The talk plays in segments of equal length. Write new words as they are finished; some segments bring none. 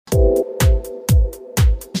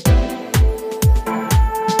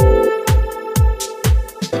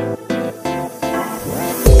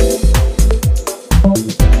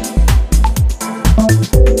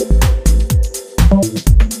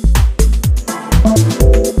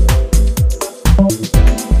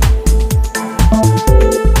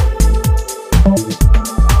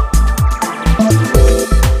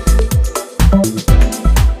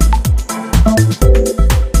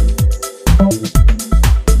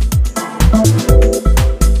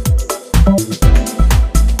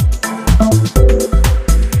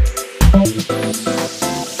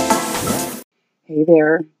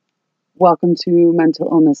Welcome to Mental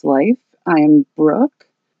Illness Life. I am Brooke.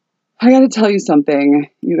 I got to tell you something,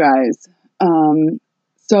 you guys.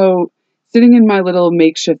 So sitting in my little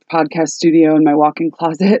makeshift podcast studio in my walk-in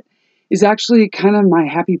closet is actually kind of my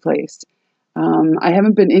happy place. I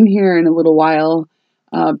haven't been in here in a little while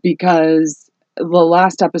because the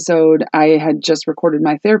last episode I had just recorded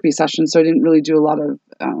my therapy session, so I didn't really do a lot of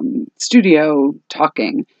studio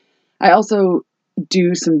talking. I also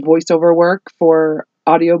do some voiceover work for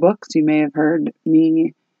audiobooks. You may have heard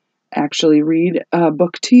me actually read a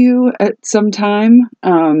book to you at some time.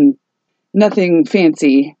 Nothing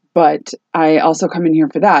fancy, but I also come in here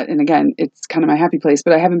for that. And again, it's kind of my happy place,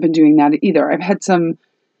 but I haven't been doing that either. I've had some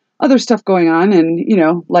other stuff going on and,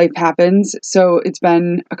 life happens. So it's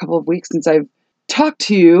been a couple of weeks since I've talked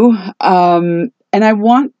to you. And I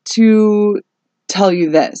want to tell you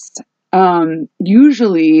this.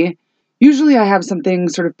 Usually I have something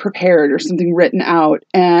sort of prepared or something written out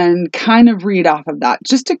and kind of read off of that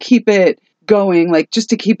just to keep it going, like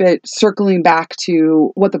just to keep it circling back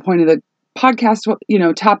to what the point of the podcast,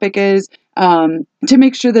 topic is, to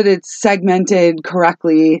make sure that it's segmented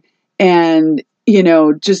correctly and,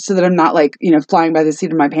 just so that I'm not flying by the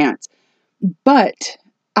seat of my pants. But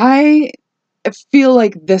I feel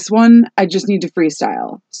like this one, I just need to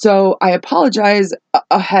freestyle. So I apologize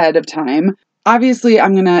ahead of time. Obviously,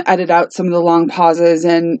 I'm going to edit out some of the long pauses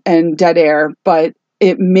and dead air, but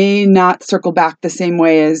it may not circle back the same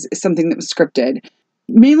way as something that was scripted.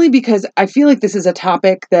 Mainly because I feel like this is a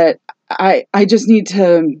topic that I just need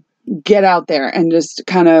to get out there and just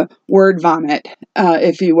kind of word vomit,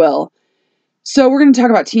 if you will. So we're going to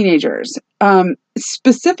talk about teenagers,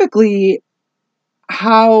 specifically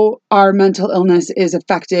how our mental illness is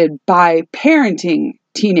affected by parenting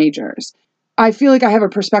teenagers. I feel like I have a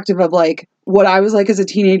perspective of what I was like as a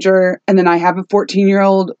teenager. And then I have a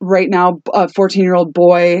 14-year-old right now, a 14-year-old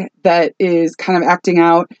boy that is kind of acting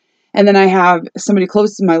out. And then I have somebody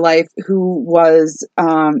close in my life who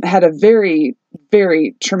had a very,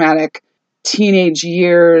 very traumatic teenage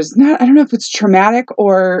years. I don't know if it's traumatic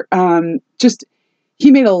or just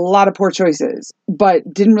he made a lot of poor choices, but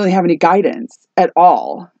didn't really have any guidance at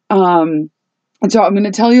all. And so I'm going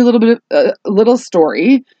to tell you a little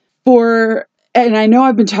story and I know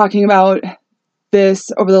I've been talking about this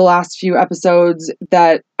over the last few episodes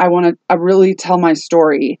that I want to really tell my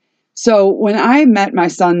story. So when I met my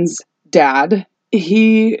son's dad,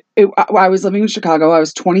 I was living in Chicago. I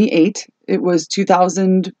was 28. It was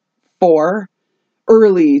 2004,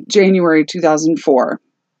 early January 2004.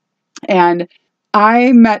 And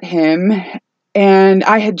I met him and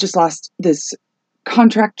I had just lost this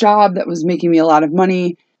contract job that was making me a lot of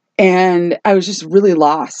money. And I was just really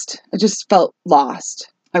lost. I just felt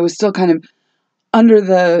lost. I was still kind of under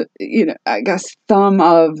the, thumb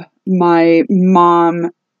of my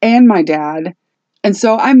mom and my dad. And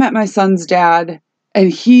so I met my son's dad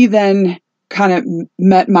and he then kind of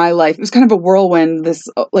met my life. It was kind of a whirlwind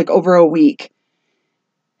over a week.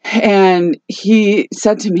 And he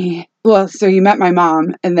said to me, well, so you met my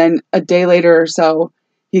mom. And then a day later or so,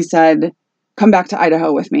 he said, come back to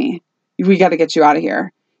Idaho with me. We got to get you out of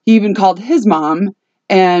here. He even called his mom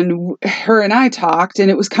and her and I talked, and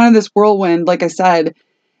it was kind of this whirlwind. Like I said,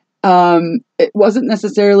 it wasn't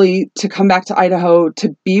necessarily to come back to Idaho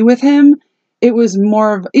to be with him. It was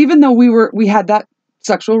more of, even though we had that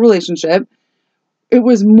sexual relationship, it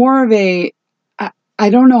was more of I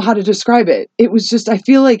don't know how to describe it. It was just, I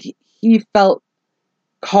feel like he felt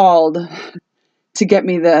called to get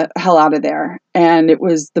me the hell out of there. And it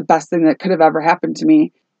was the best thing that could have ever happened to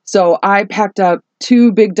me. So I packed up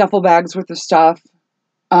 2 big duffel bags worth of stuff,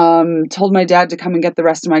 told my dad to come and get the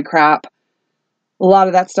rest of my crap. A lot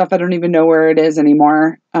of that stuff, I don't even know where it is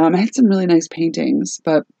anymore. I had some really nice paintings,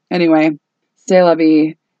 but anyway, c'est la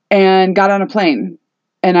vie, and got on a plane.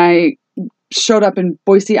 And I showed up in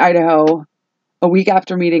Boise, Idaho a week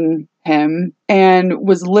after meeting him and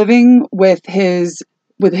was living with his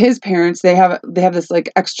parents. They have this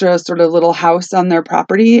extra sort of little house on their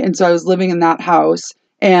property. And so I was living in that house.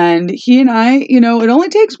 And he and I, it only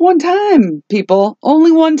takes one time, people,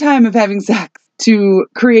 only one time of having sex to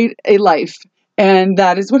create a life. And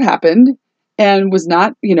that is what happened, and was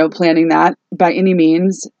not, planning that by any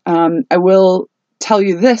means. I will tell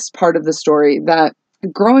you this part of the story, that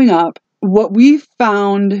growing up, what we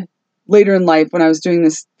found later in life when I was doing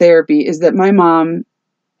this therapy is that my mom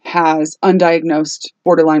has undiagnosed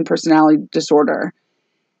borderline personality disorder.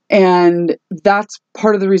 And that's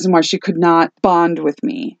part of the reason why she could not bond with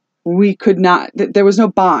me. We could not, there was no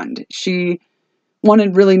bond. She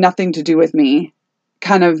wanted really nothing to do with me,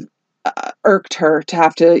 kind of irked her to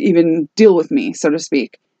have to even deal with me, so to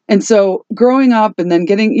speak. And so growing up and then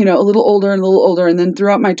getting, a little older and a little older, and then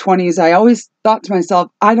throughout my 20s, I always thought to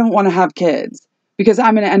myself, I don't want to have kids because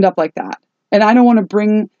I'm going to end up like that. And I don't want to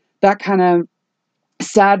bring that kind of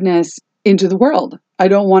sadness into the world. I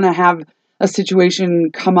don't want to have a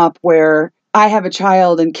situation come up where I have a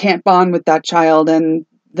child and can't bond with that child, and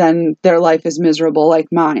then their life is miserable like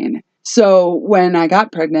mine. So when I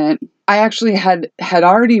got pregnant, I actually had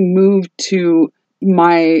already moved to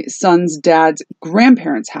my son's dad's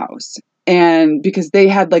grandparents' house, and because they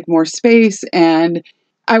had like more space, and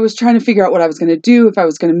I was trying to figure out what I was going to do, if I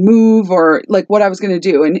was going to move or like what I was going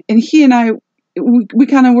to do. And he and I, we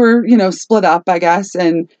kind of were, split up, I guess.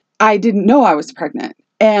 And I didn't know I was pregnant.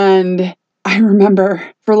 And I remember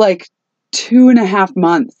for like 2.5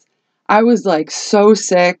 months, I was like so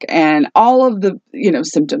sick and all of the,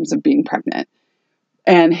 symptoms of being pregnant.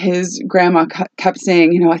 And his grandma kept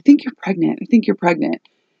saying, I think you're pregnant. I think you're pregnant.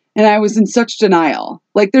 And I was in such denial.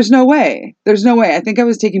 Like, there's no way. There's no way. I think I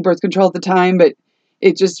was taking birth control at the time, but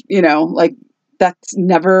it just, like, that's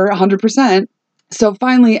never 100%. So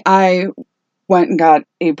finally, I went and got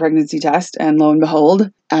a pregnancy test, and lo and behold,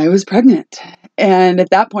 I was pregnant. And at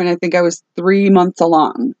that point, I think I was 3 months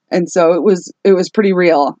along. And so it was pretty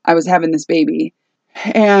real. I was having this baby.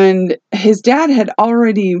 And his dad had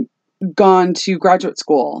already gone to graduate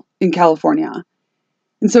school in California.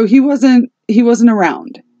 And so he wasn't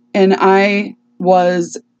around, and I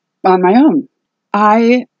was on my own.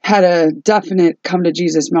 I had a definite come to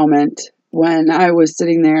Jesus moment when I was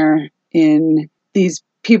sitting there in these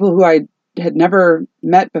people who I had never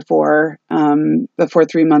met before 3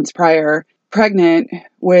 months prior, pregnant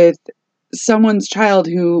with someone's child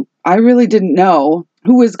who I really didn't know,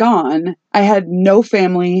 who was gone. I had no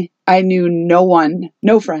family. I knew no one,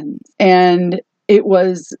 no friends. And it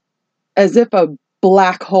was as if a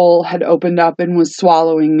black hole had opened up and was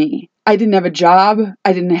swallowing me. I didn't have a job.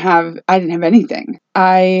 I didn't have anything.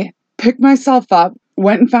 I picked myself up,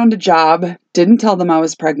 went and found a job, didn't tell them I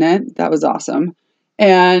was pregnant. That was awesome.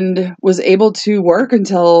 And was able to work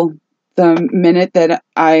until the minute that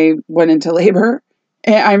I went into labor.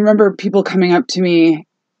 And I remember people coming up to me.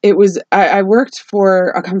 I worked for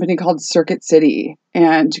a company called Circuit City.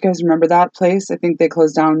 And do you guys remember that place? I think they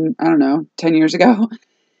closed down, 10 years ago.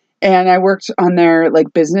 And I worked on their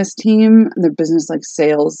business team, their business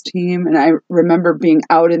sales team. And I remember being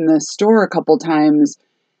out in the store a couple times,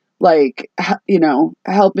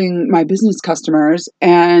 helping my business customers.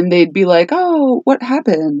 And they'd be like, oh, what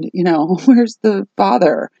happened? Where's the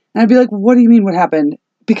father? And I'd be like, what do you mean what happened?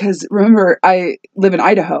 Because remember, I live in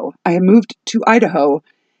Idaho. I had moved to Idaho,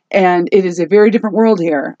 and it is a very different world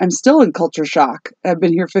here. I'm still in culture shock. I've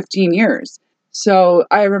been here 15 years. So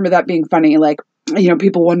I remember that being funny,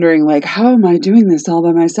 people wondering, how am I doing this all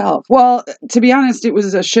by myself? Well, to be honest, it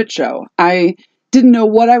was a shit show. I didn't know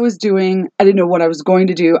what I was doing. I didn't know what I was going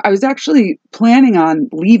to do. I was actually planning on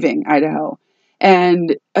leaving Idaho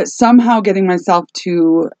and somehow getting myself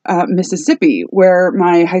to Mississippi, where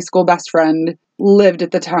my high school best friend lived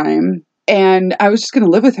at the time. And I was just going to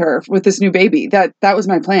live with her with this new baby. That was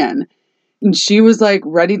my plan. And she was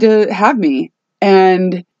ready to have me.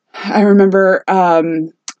 And I remember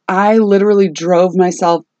I literally drove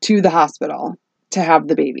myself to the hospital to have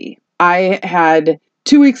the baby. I had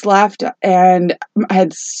 2 weeks left and I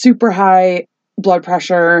had super high blood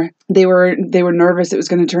pressure. They were nervous it was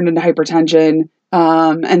going to turn into hypertension.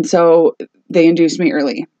 And so they induced me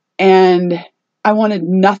early. And I wanted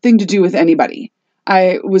nothing to do with anybody.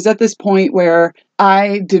 I was at this point where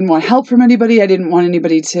I didn't want help from anybody. I didn't want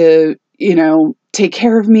anybody to, take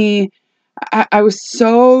care of me. I was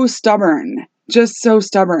so stubborn, just so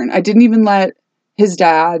stubborn. I didn't even let his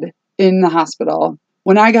dad in the hospital.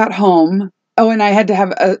 When I got home, and I had to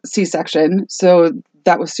have a C-section, so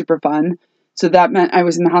that was super fun. So that meant I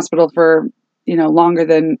was in the hospital for, longer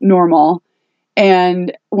than normal.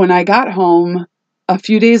 And when I got home, a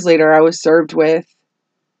few days later, I was served with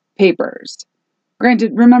papers.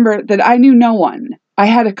 Granted, remember that I knew no one. I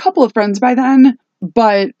had a couple of friends by then,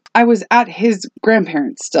 but I was at his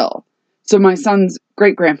grandparents still. So my son's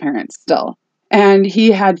great-grandparents still. And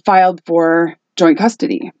he had filed for joint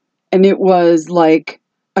custody. And it was like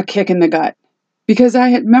a kick in the gut. Because I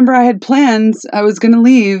had plans, I was going to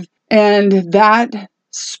leave. And that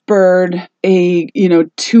spurred a,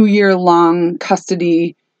 2-year-long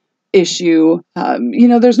custody issue.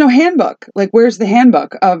 There's no handbook. Where's the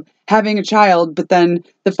handbook of having a child? But then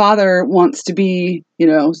the father wants to be,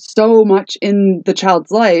 so much in the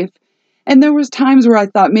child's life. And there was times where I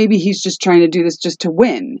thought maybe he's just trying to do this just to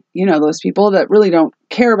win. Those people that really don't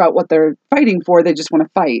care about what they're fighting for. They just want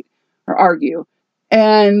to fight or argue.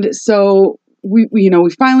 And so we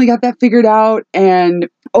finally got that figured out. And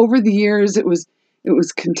over the years, it was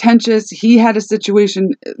contentious. He had a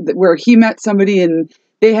situation where he met somebody and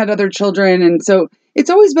they had other children. And so it's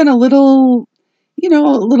always been a little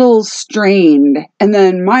strained. And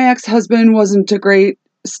then my ex-husband wasn't a great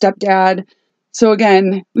stepdad. So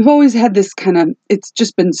again, we've always had this it's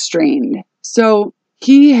just been strained. So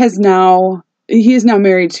he is now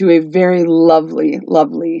married to a very lovely,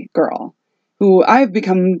 lovely girl who I've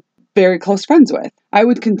become very close friends with. I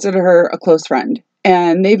would consider her a close friend.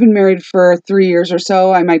 And they've been married for 3 years or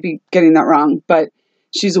so. I might be getting that wrong, but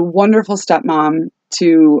she's a wonderful stepmom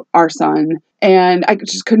to our son. And I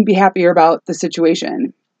just couldn't be happier about the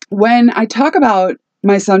situation. When I talk about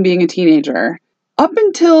my son being a teenager, up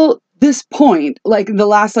until this point, like the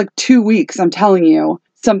last 2 weeks, I'm telling you,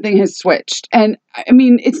 something has switched. And I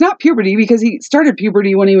mean, it's not puberty because he started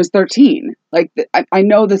puberty when he was 13. I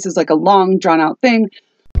know this is a long drawn out thing.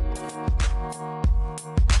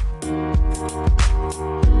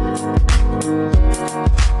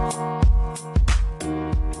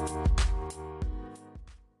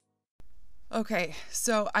 Okay,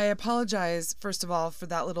 so I apologize, first of all, for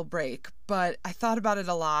that little break, but I thought about it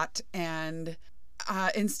a lot, and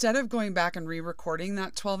instead of going back and re-recording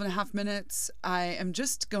that 12 and a half minutes, I am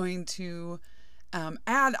just going to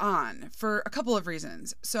add on for a couple of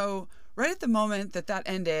reasons. So right at the moment that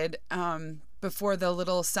ended, before the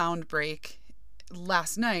little sound break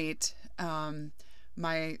last night,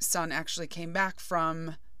 my son actually came back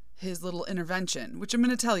from his little intervention, which I'm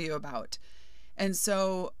going to tell you about. And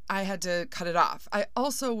so I had to cut it off. I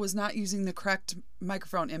also was not using the correct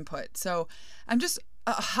microphone input. So I'm just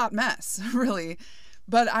a hot mess, really.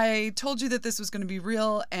 But I told you that this was going to be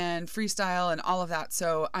real and freestyle and all of that.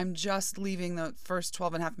 So I'm just leaving the first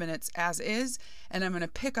 12 and a half minutes as is. And I'm going to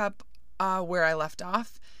pick up where I left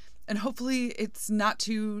off. And hopefully it's not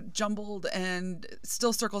too jumbled and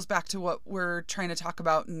still circles back to what we're trying to talk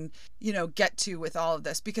about and, get to with all of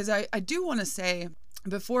this. Because I do want to say,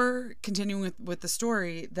 before continuing with the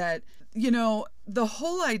story, that, the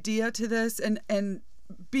whole idea to this and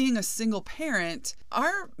being a single parent,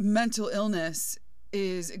 our mental illness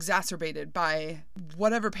is exacerbated by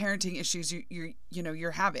whatever parenting issues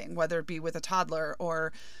you're having, whether it be with a toddler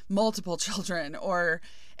or multiple children or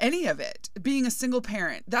any of it. Being a single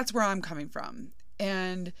parent, that's where I'm coming from.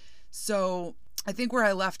 And so I think where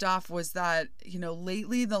I left off was that,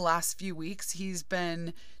 lately, the last few weeks, he's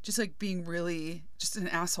been just being really just an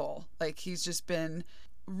asshole. He's just been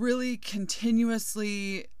really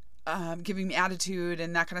continuously giving me attitude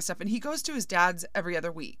and that kind of stuff. And he goes to his dad's every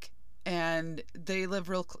other week, and they live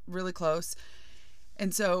really close.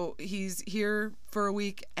 And so he's here for a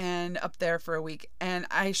week and up there for a week. And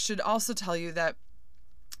I should also tell you that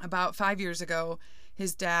about 5 years ago,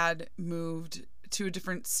 his dad moved to a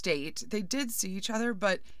different state. They did see each other,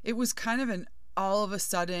 but it was kind of an all of a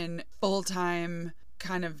sudden full-time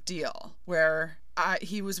kind of deal where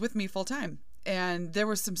he was with me full-time. And there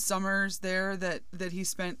were some summers there that he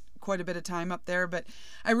spent quite a bit of time up there, but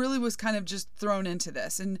I really was kind of just thrown into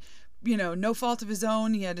this, and no fault of his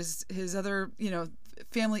own. He had his other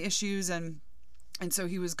family issues, and so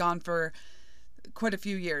he was gone for quite a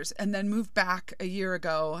few years and then moved back a year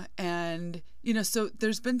ago. And so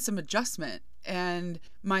there's been some adjustment. And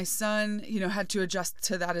my son, had to adjust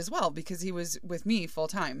to that as well because he was with me full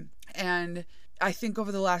time. And I think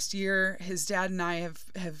over the last year, his dad and I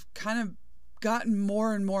have kind of gotten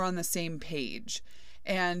more and more on the same page.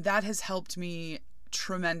 And that has helped me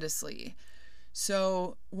tremendously.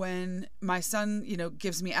 So when my son,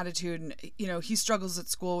 gives me attitude and, he struggles at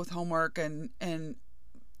school with homework and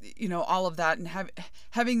all of that, and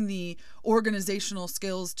having the organizational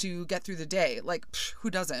skills to get through the day, who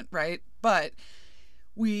doesn't, right? But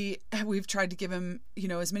we've tried to give him,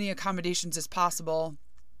 as many accommodations as possible.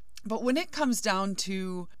 But when it comes down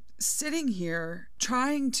to sitting here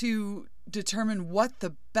trying to determine what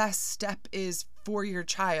the best step is for your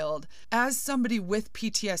child, as somebody with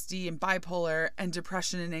PTSD and bipolar and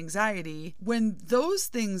depression and anxiety, when those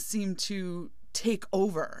things seem to take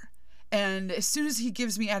over, and as soon as he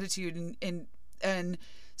gives me attitude and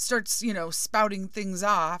starts, spouting things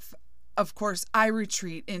off, of course, I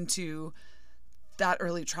retreat into that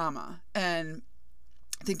early trauma and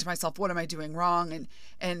think to myself, what am I doing wrong?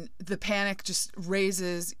 And the panic just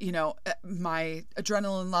raises, my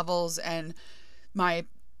adrenaline levels and my,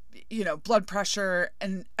 blood pressure,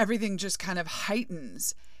 and everything just kind of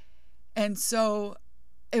heightens. And so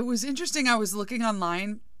it was interesting. I was looking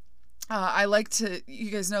online.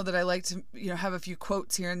 You guys know that I like to, have a few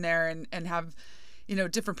quotes here and there and have,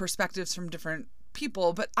 different perspectives from different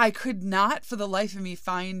people, but I could not for the life of me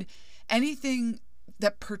find anything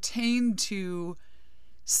that pertain to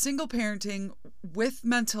single parenting with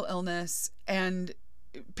mental illness and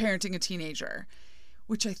parenting a teenager,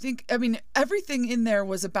 which I think, I mean, everything in there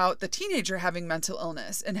was about the teenager having mental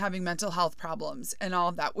illness and having mental health problems and all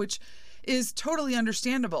of that, which is totally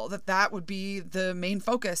understandable that that would be the main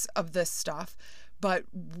focus of this stuff. But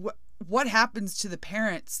what happens to the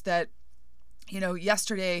parents that, you know,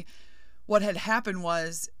 yesterday, what had happened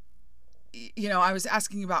was, you know, I was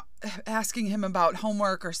asking him about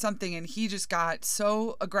homework or something, and he just got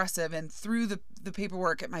so aggressive and threw the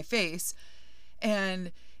paperwork at my face.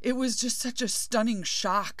 And it was just such a stunning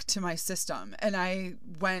shock to my system. And I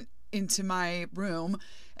went into my room,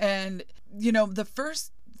 and, you know, the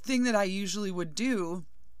first thing that I usually would do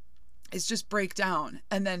is just break down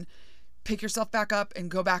and then pick yourself back up and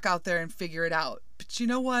go back out there and figure it out. But you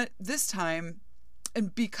know what? This time,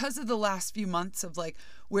 and because of the last few months of like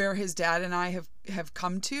where his dad and I have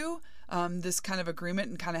come to this kind of agreement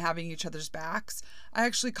and kind of having each other's backs, I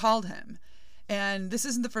actually called him. And this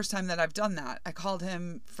isn't the first time that I've done that. I called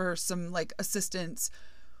him for some like assistance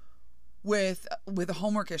with a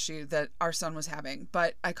homework issue that our son was having.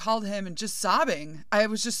 But I called him and just sobbing. I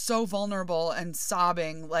was just so vulnerable and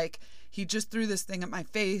sobbing. Like, he just threw this thing at my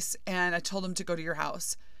face, and I told him to go to your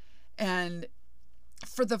house. And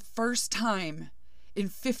for the first time in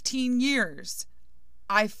 15 years,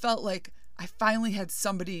 I felt like I finally had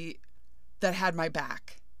somebody that had my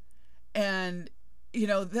back. And, you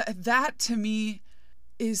know, that to me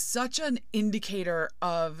is such an indicator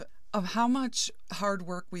of how much hard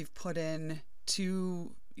work we've put in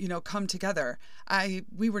to, you know, come together.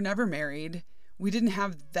 We were never married. We didn't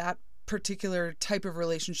have that particular type of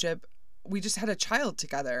relationship. We just had a child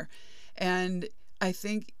together. And I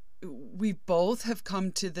think we both have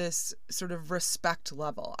come to this sort of respect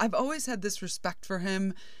level. I've always had this respect for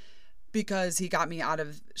him because he got me out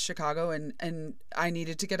of Chicago, and I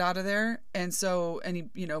needed to get out of there. And he,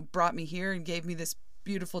 you know, brought me here and gave me this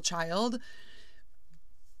beautiful child.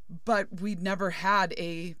 But we'd never had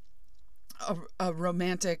a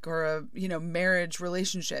romantic or a, you know, marriage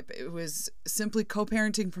relationship. It was simply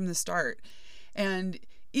co-parenting from the start. And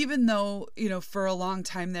even though, you know, for a long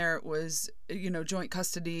time there it was, you know, joint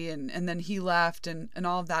custody and then he left and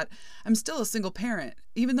all of that, I'm still a single parent,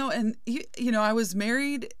 even though, and you know, I was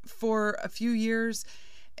married for a few years,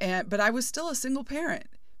 but I was still a single parent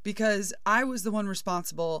because I was the one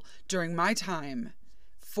responsible during my time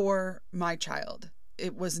for my child.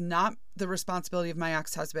 It was not the responsibility of my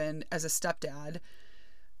ex-husband as a stepdad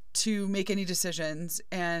to make any decisions.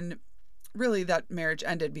 And really that marriage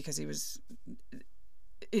ended because he was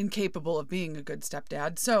incapable of being a good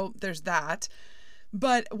stepdad. So there's that.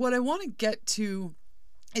 But what I want to get to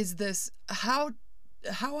is this, how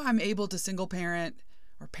I'm able to single parent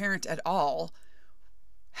or parent at all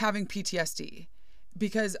having PTSD.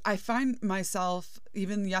 Because I find myself,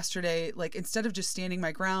 even yesterday, like, instead of just standing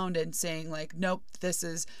my ground and saying like, nope, this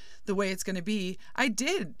is the way it's going to be, I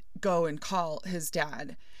did go and call his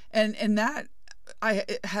dad. And that I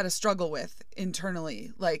had a struggle with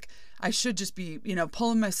internally. Like, I should just be, you know,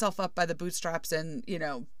 pulling myself up by the bootstraps and, you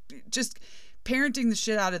know, just parenting the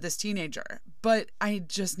shit out of this teenager. But I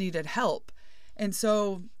just needed help. And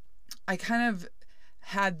so I kind of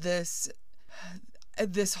had this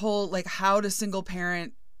whole, like, how to single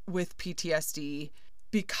parent with PTSD.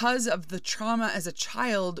 Because of the trauma as a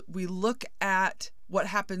child, we look at what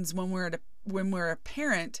happens when we're a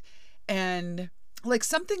parent, and like,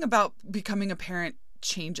 something about becoming a parent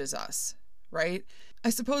changes us, right?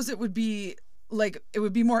 I suppose it would be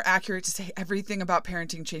more accurate to say everything about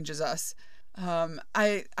parenting changes us.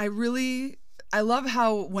 I love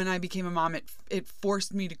how when I became a mom, it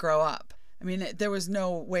forced me to grow up. I mean, there was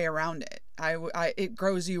no way around it. It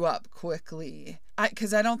grows you up quickly.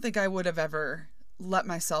 Because I don't think I would have ever let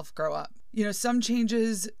myself grow up. You know, some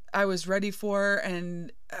changes I was ready for,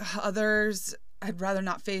 and others I'd rather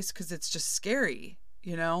not face because it's just scary,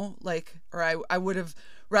 you know, like, or I would have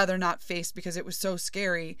rather not faced because it was so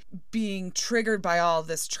scary being triggered by all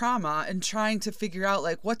this trauma and trying to figure out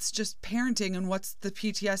like what's just parenting and what's the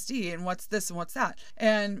PTSD and what's this and what's that.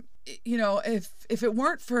 And, you know, if it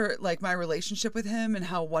weren't for like my relationship with him and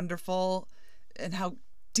how wonderful and how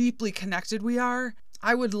deeply connected we are,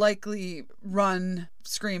 I would likely run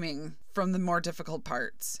screaming from the more difficult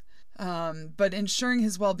parts. But ensuring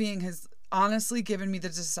his well-being has honestly given me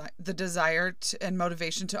the desire and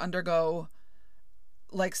motivation to undergo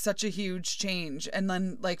like such a huge change and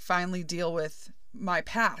then like finally deal with my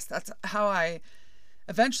past. That's how I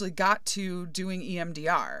eventually got to doing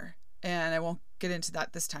EMDR. And I won't get into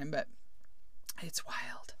that this time, but it's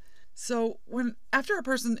wild. So after a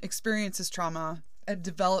person experiences trauma,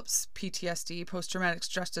 develops PTSD, post-traumatic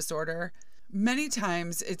stress disorder, many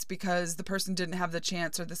times it's because the person didn't have the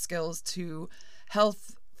chance or the skills to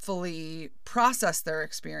healthfully process their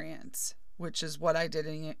experience, which is what I did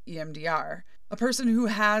in EMDR. A person who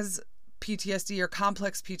has PTSD or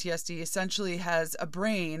complex PTSD essentially has a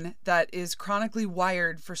brain that is chronically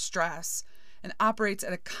wired for stress and operates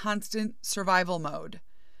at a constant survival mode.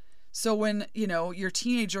 So when, your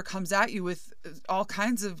teenager comes at you with all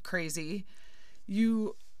kinds of crazy,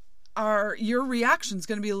 your reaction is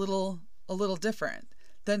going to be a little different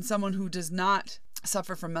than someone who does not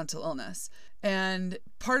suffer from mental illness. And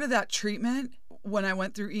part of that treatment, when I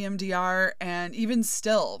went through EMDR and even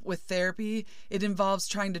still with therapy, it involves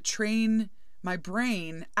trying to train my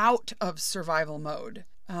brain out of survival mode.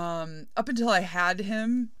 Up until I had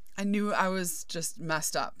him, I knew I was just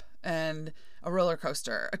messed up and a roller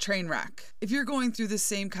coaster, a train wreck. If you're going through the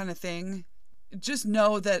same kind of thing, just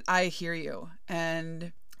know that I hear you,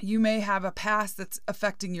 and you may have a past that's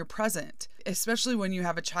affecting your present, especially when you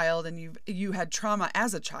have a child and you had trauma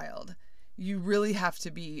as a child. You really have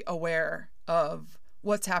to be aware of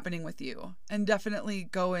what's happening with you, and definitely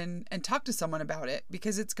go in and talk to someone about it,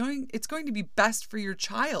 because it's going to be best for your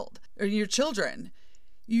child or your children.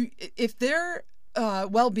 If their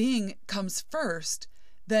well-being comes first,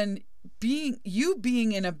 then being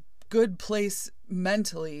in a good place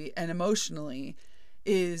mentally and emotionally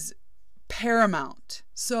is paramount.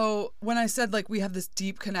 So when I said we have this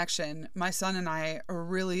deep connection, my son and I are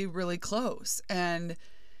really, really close, and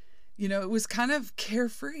it was kind of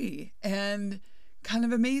carefree and kind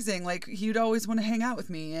of amazing. He'd always want to hang out with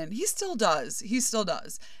me, and he still does.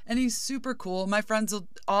 And he's super cool. My friends will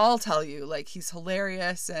all tell you, he's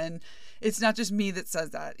hilarious, and it's not just me that says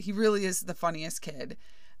that. He really is the funniest kid.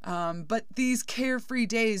 But these carefree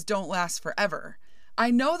days don't last forever. I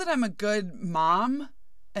know that I'm a good mom,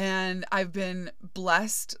 and I've been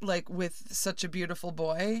blessed with such a beautiful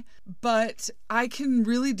boy, but I can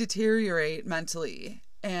really deteriorate mentally.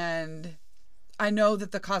 And I know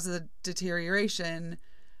that the cause of the deterioration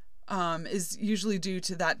is usually due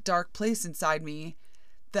to that dark place inside me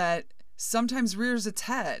that sometimes rears its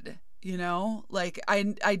head,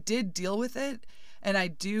 I did deal with it, and I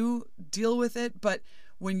do deal with it, but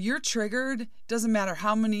when you're triggered, doesn't matter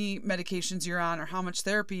how many medications you're on or how much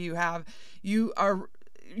therapy you have,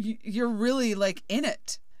 you're really in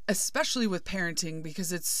it, especially with parenting,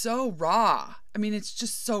 because it's so raw. I mean, it's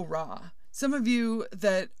just so raw. Some of you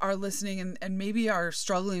that are listening and maybe are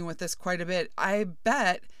struggling with this quite a bit, I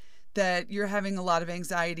bet that you're having a lot of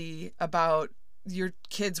anxiety about your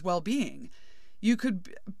kid's well-being.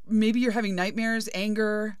 Maybe you're having nightmares,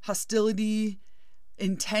 anger, hostility,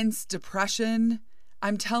 intense depression.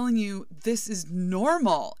 I'm telling you, this is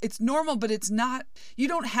normal. It's normal, but it's not, you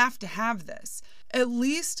don't have to have this. At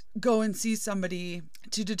least go and see somebody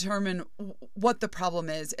to determine what the problem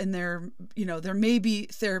is. And there may be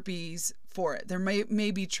therapies for it. There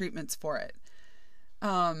may be treatments for it.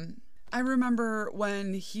 I remember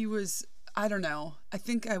when he was, I don't know, I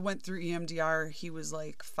think I went through EMDR, he was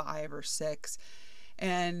 5 or 6.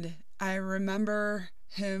 And I remember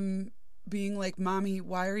him being like, "Mommy,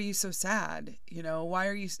 why are you so sad? Why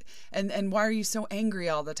are you, and why are you so angry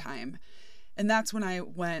all the time?" And that's when I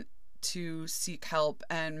went to seek help.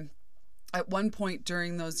 And at one point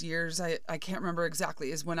during those years, I can't remember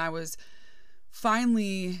exactly, is when I was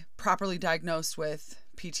finally properly diagnosed with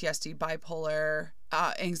PTSD, bipolar,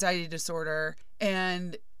 anxiety disorder,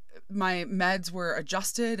 and my meds were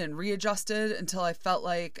adjusted and readjusted until I felt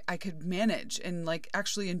like I could manage and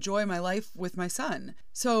actually enjoy my life with my son.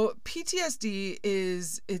 So PTSD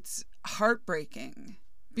it's heartbreaking.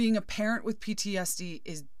 Being a parent with PTSD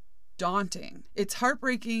is daunting. It's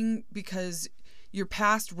heartbreaking because your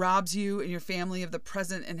past robs you and your family of the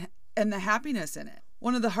present and the happiness in it.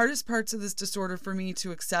 One of the hardest parts of this disorder for me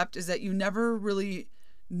to accept is that you never really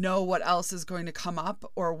know what else is going to come up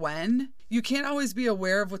or when. You can't always be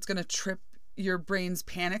aware of what's going to trip your brain's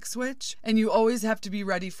panic switch, and you always have to be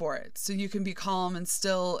ready for it so you can be calm and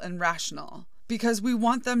still and rational, because we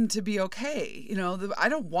want them to be okay. I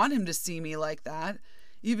don't want him to see me like that,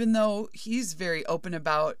 even though he's very open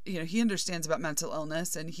about, he understands about mental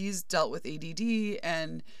illness, and he's dealt with ADD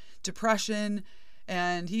and depression.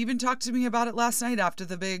 And he even talked to me about it last night after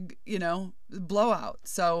the big, blowout.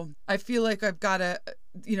 So I feel like I've got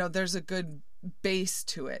there's a good base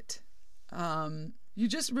to it. You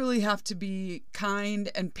just really have to be kind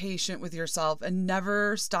and patient with yourself and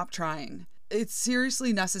never stop trying. It's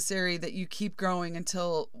seriously necessary that you keep growing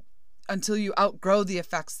until you outgrow the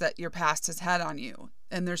effects that your past has had on you.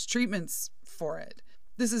 And there's treatments for it.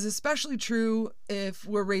 This is especially true if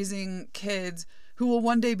we're raising kids who will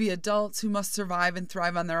one day be adults who must survive and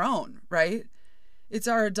thrive on their own, right? It's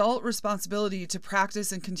our adult responsibility to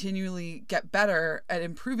practice and continually get better at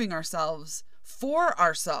improving ourselves for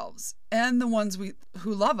ourselves and the ones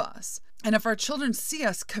who love us. And if our children see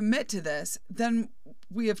us commit to this, then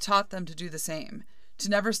we have taught them to do the same, to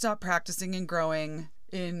never stop practicing and growing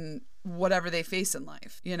in whatever they face in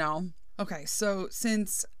life, you know? Okay, so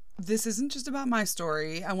since this isn't just about my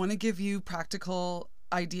story, I want to give you practical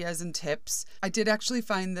ideas and tips. I did actually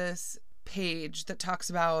find this page that talks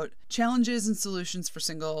about challenges and solutions for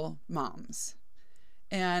single moms.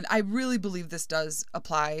 And I really believe this does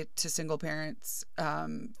apply to single parents,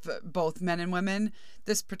 both men and women.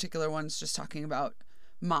 This particular one's just talking about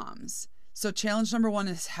moms. So challenge number 1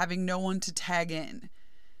 is having no one to tag in.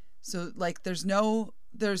 So like there's no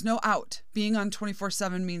out. Being on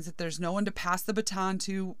 24/7 means that there's no one to pass the baton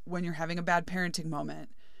to when you're having a bad parenting moment.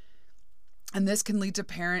 And this can lead to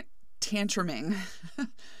parent tantruming.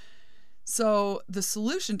 So the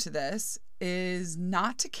solution to this is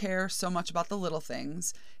not to care so much about the little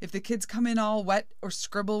things. If the kids come in all wet or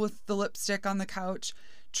scribble with the lipstick on the couch,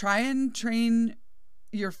 try and train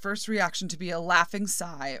your first reaction to be a laughing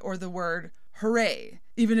sigh or the word hooray,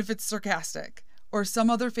 even if it's sarcastic, or some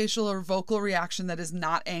other facial or vocal reaction that is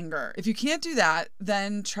not anger. If you can't do that,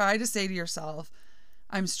 then try to say to yourself,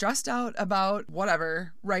 I'm stressed out about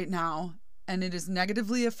whatever right now, and it is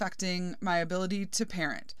negatively affecting my ability to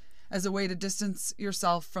parent, as a way to distance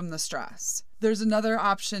yourself from the stress. There's another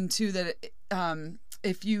option too, that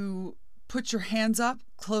if you put your hands up,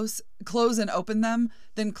 close and open them,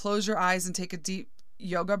 then close your eyes and take a deep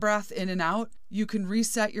yoga breath in and out, you can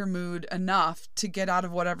reset your mood enough to get out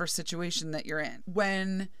of whatever situation that you're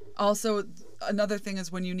in. Also, another thing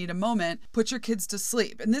is when you need a moment, put your kids to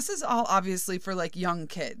sleep. And this is all obviously for like young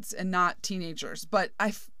kids and not teenagers. But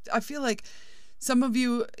I feel like some of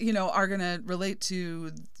you, are going to relate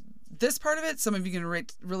to this part of it. Some of you can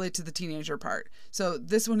relate to the teenager part. So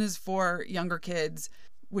this one is for younger kids.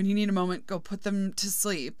 When you need a moment, go put them to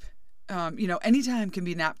sleep. Anytime can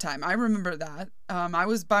be nap time. I remember that. I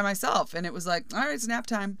was by myself and it was like, all right, it's nap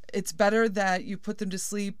time. It's better that you put them to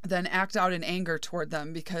sleep than act out in anger toward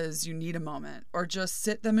them because you need a moment, or just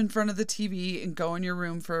sit them in front of the TV and go in your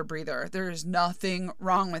room for a breather. There is nothing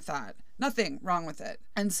wrong with that. Nothing wrong with it.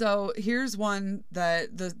 And so here's one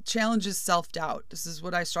that the challenge is self-doubt. This is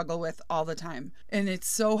what I struggle with all the time. And it's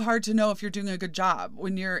so hard to know if you're doing a good job.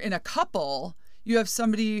 When you're in a couple, you have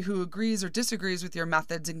somebody who agrees or disagrees with your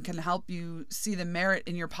methods and can help you see the merit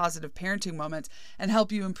in your positive parenting moments and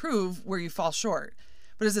help you improve where you fall short.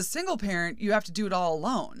 But as a single parent, you have to do it all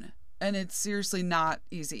alone. And it's seriously not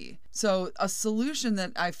easy. So a solution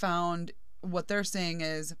that I found, what they're saying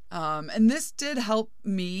is, and this did help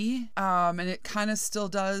me, and it kind of still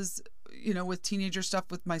does, with teenager stuff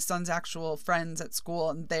with my son's actual friends at school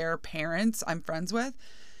and their parents I'm friends with.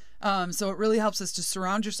 So it really helps us to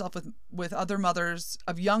surround yourself with other mothers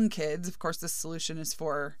of young kids. Of course, this solution is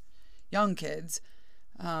for young kids,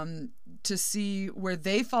 to see where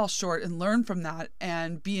they fall short and learn from that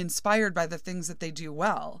and be inspired by the things that they do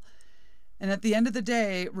well. And at the end of the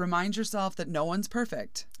day, remind yourself that no one's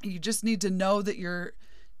perfect. You just need to know that you're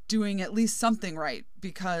doing at least something right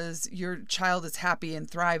because your child is happy and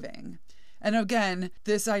thriving. And again,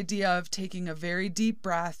 this idea of taking a very deep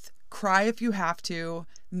breath, cry if you have to,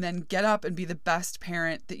 and then get up and be the best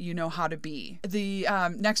parent that you know how to be. The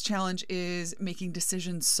next challenge is making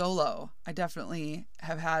decisions solo. I definitely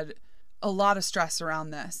have had a lot of stress around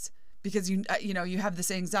this because you have this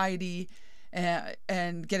anxiety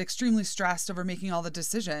and get extremely stressed over making all the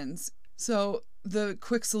decisions. So the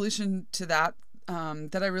quick solution to that,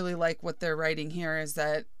 that I really like what they're writing here, is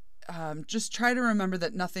that just try to remember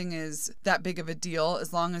that nothing is that big of a deal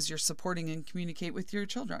as long as you're supporting and communicate with your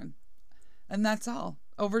children. And that's all.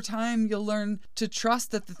 Over time, you'll learn to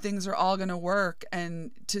trust that the things are all going to work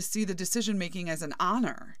and to see the decision making as an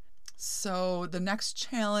honor. So the next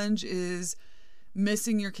challenge is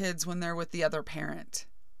missing your kids when they're with the other parent.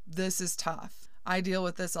 This is tough. I deal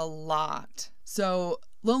with this a lot. So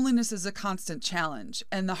loneliness is a constant challenge.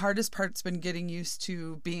 And the hardest part's been getting used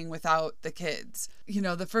to being without the kids.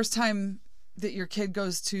 The first time that your kid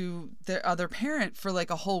goes to their other parent for like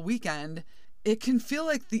a whole weekend, it can feel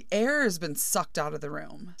like the air has been sucked out of the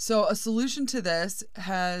room. So a solution to this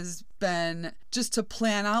has been just to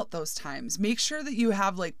plan out those times. Make sure that you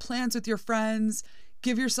have like plans with your friends.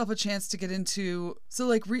 Give yourself a chance to get into, so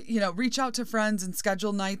like, reach out to friends and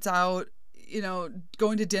schedule nights out,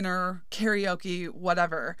 going to dinner, karaoke,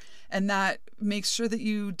 whatever. And that makes sure that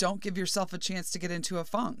you don't give yourself a chance to get into a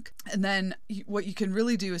funk. And then what you can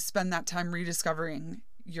really do is spend that time rediscovering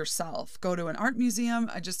yourself. Go to an art museum.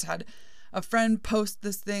 I just had a friend post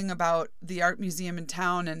this thing about the art museum in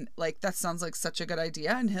town, and like, that sounds like such a good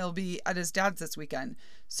idea, and he'll be at his dad's this weekend.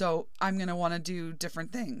 So I'm going to want to do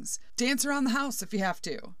different things. Dance around the house if you have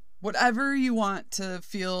to. Whatever you want to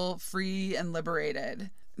feel free and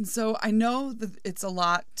liberated. And so I know that it's a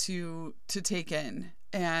lot to take in.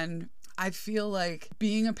 And I feel like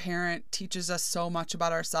being a parent teaches us so much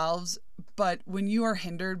about ourselves. But when you are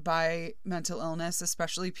hindered by mental illness,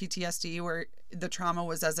 especially PTSD, where the trauma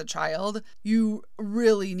was as a child, you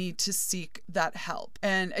really need to seek that help.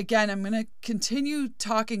 And again, I'm going to continue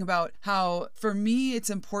talking about how, for me, it's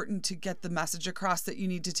important to get the message across that you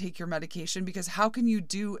need to take your medication, because how can you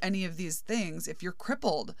do any of these things if you're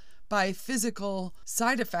crippled by physical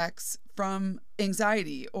side effects from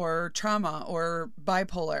anxiety or trauma or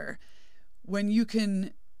bipolar? When you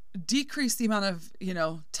can decrease the amount of,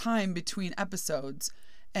 time between episodes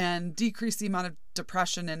and decrease the amount of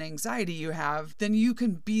depression and anxiety you have, then you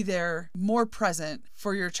can be there more present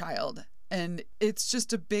for your child. And it's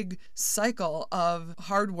just a big cycle of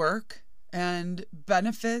hard work and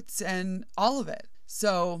benefits and all of it.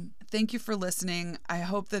 So thank you for listening. I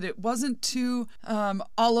hope that it wasn't too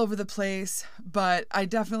all over the place, but I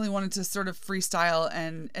definitely wanted to sort of freestyle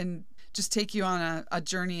and just take you on a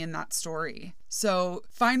journey in that story. So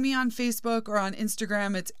find me on Facebook or on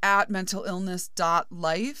Instagram. It's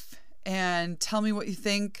 @mentalillness.life. And tell me what you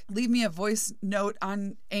think. Leave me a voice note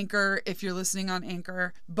on Anchor if you're listening on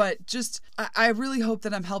Anchor. But just, I really hope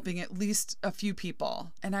that I'm helping at least a few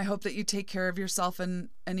people. And I hope that you take care of yourself and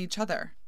each other.